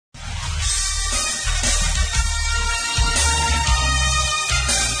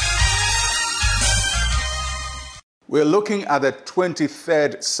We're looking at the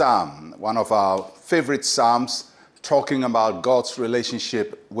 23rd Psalm, one of our favorite Psalms, talking about God's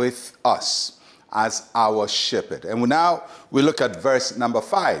relationship with us as our shepherd. And now we look at verse number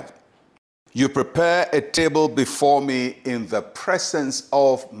 5. You prepare a table before me in the presence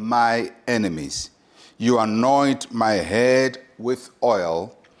of my enemies. You anoint my head with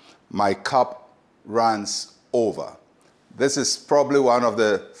oil. My cup runs over. This is probably one of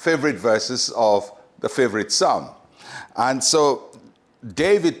the favorite verses of the favorite Psalm. And so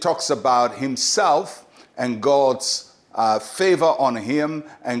David talks about himself and God's favor on him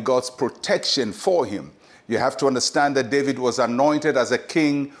and God's protection for him. You have to understand that David was anointed as a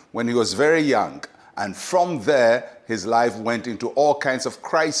king when he was very young. And from there, his life went into all kinds of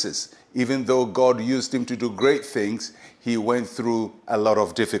crises. Even though God used him to do great things, he went through a lot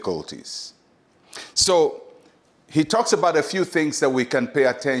of difficulties. So he talks about a few things that we can pay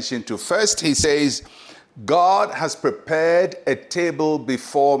attention to. First, he says, God has prepared a table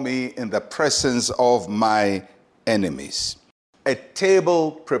before me in the presence of my enemies. A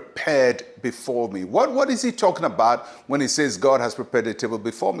table prepared before me. What is he talking about when he says God has prepared a table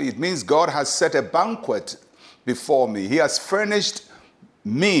before me? It means God has set a banquet before me. He has furnished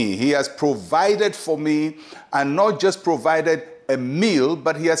me. He has provided for me, and not just provided a meal,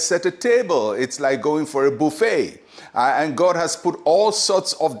 but he has set a table. It's like going for a buffet. And God has put all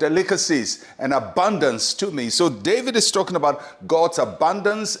sorts of delicacies and abundance to me. So David is talking about God's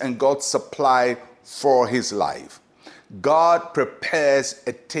abundance and God's supply for his life. God prepares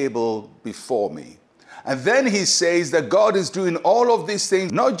a table before me. And then he says that God is doing all of these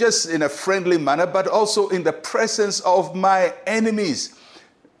things, not just in a friendly manner, but also in the presence of my enemies.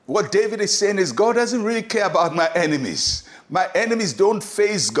 What David is saying is God doesn't really care about my enemies. My enemies don't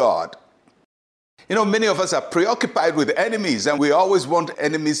face God. You know, many of us are preoccupied with enemies and we always want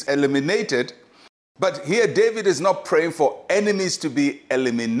enemies eliminated. But here David is not praying for enemies to be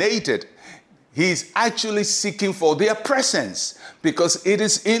eliminated. He's actually seeking for their presence, because it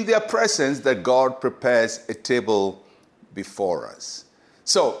is in their presence that God prepares a table before us.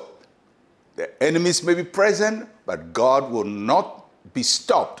 So the enemies may be present, but God will not be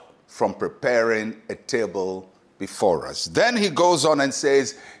stopped from preparing a table before us. Then he goes on and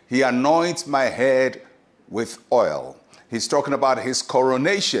says, he anoints my head with oil. He's talking about his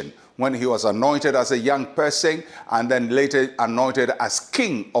coronation when he was anointed as a young person and then later anointed as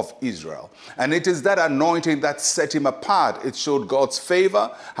king of Israel. And it is that anointing that set him apart. It showed God's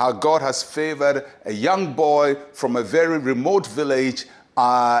favor, how God has favored a young boy from a very remote village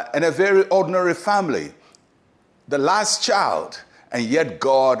and a very ordinary family, the last child, and yet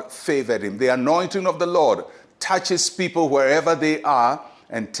God favored him. The anointing of the Lord touches people wherever they are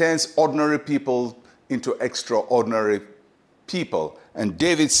and turns ordinary people into extraordinary people. And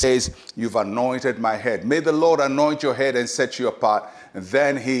David says, you've anointed my head. May the Lord anoint your head and set you apart. And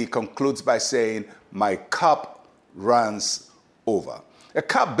then he concludes by saying, my cup runs over. A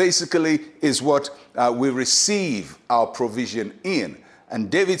cup basically is what we receive our provision in.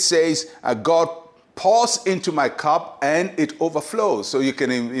 And David says, God pours into my cup and it overflows. So you can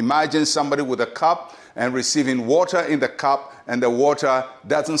imagine somebody with a cup and receiving water in the cup, and the water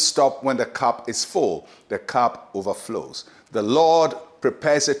doesn't stop when the cup is full. The cup overflows. The Lord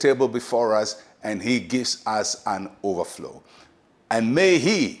prepares a table before us and he gives us an overflow. And may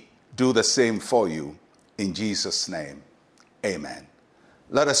he do the same for you in Jesus' name. Amen.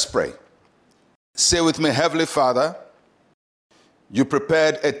 Let us pray. Say with me, Heavenly Father, you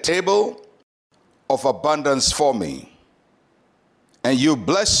prepared a table of abundance for me, and you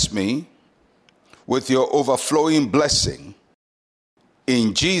blessed me with your overflowing blessing.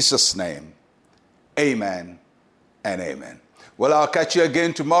 In Jesus' name, amen and amen. Well, I'll catch you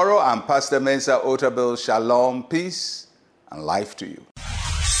again tomorrow. I'm Pastor Mensa, Otabil. Shalom, peace, and life to you.